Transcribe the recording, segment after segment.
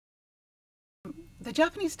The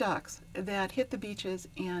Japanese ducks that hit the beaches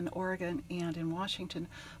in Oregon and in Washington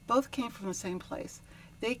both came from the same place.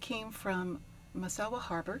 They came from Misawa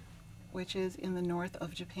Harbor, which is in the north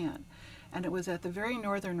of Japan, and it was at the very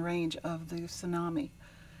northern range of the tsunami.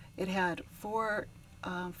 It had four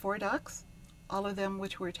ducks, all of them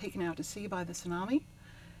which were taken out to sea by the tsunami,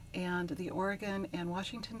 and the Oregon and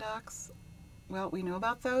Washington ducks, well, we know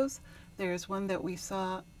about those. There's one that we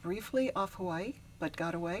saw briefly off Hawaii, but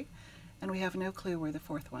got away, and we have no clue where the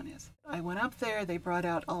fourth one is. I went up there, they brought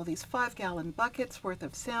out all these 5-gallon buckets worth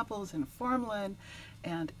of samples and formalin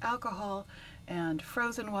and alcohol and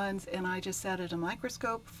frozen ones, and I just sat at a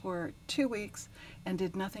microscope for 2 weeks and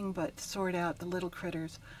did nothing but sort out the little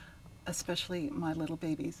critters, especially my little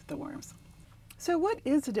babies, the worms. So what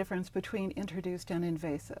is the difference between introduced and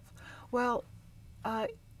invasive? Well,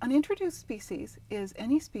 an introduced species is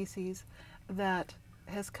any species that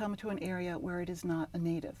has come to an area where it is not a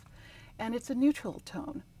native. And it's a neutral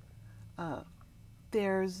tone.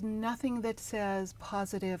 There's nothing that says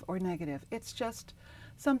positive or negative. It's just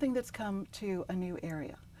something that's come to a new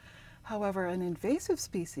area. However, an invasive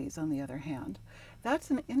species, on the other hand,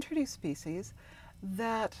 that's an introduced species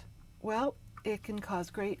that, well, it can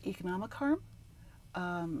cause great economic harm,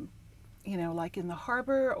 like in the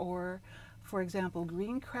harbor, or, for example,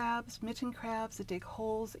 green crabs, mitten crabs that dig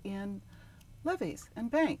holes in levees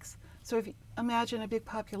and banks. So if you imagine a big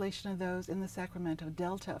population of those in the Sacramento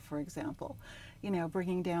Delta, for example,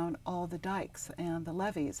 bringing down all the dikes and the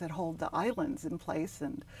levees that hold the islands in place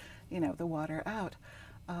and, the water out.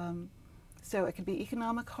 So it could be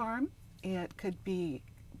economic harm. It could be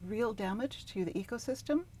real damage to the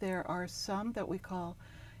ecosystem. There are some that we call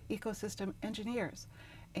ecosystem engineers,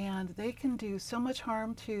 and they can do so much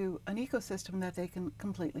harm to an ecosystem that they can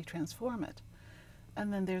completely transform it.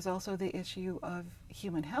 And then there's also the issue of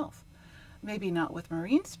human health. Maybe not with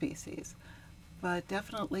marine species, but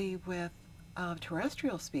definitely with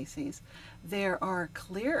terrestrial species. There are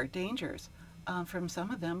clear dangers from some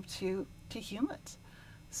of them to humans.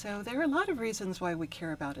 So there are a lot of reasons why we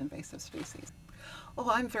care about invasive species. Oh,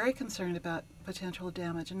 I'm very concerned about potential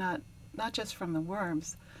damage, not just from the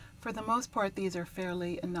worms. For the most part, these are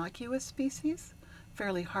fairly innocuous species,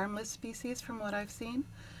 fairly harmless species from what I've seen.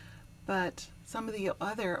 But some of the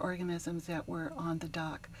other organisms that were on the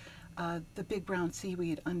dock, the big brown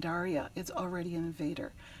seaweed, Undaria, is already an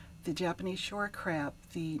invader. The Japanese shore crab,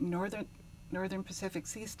 the northern Pacific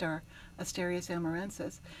sea star, Asterias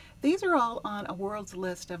amurensis, these are all on a world's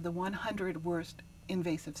list of the 100 worst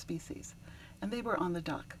invasive species. And they were on the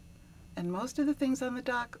dock. And most of the things on the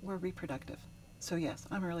dock were reproductive. So yes,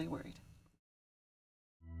 I'm really worried.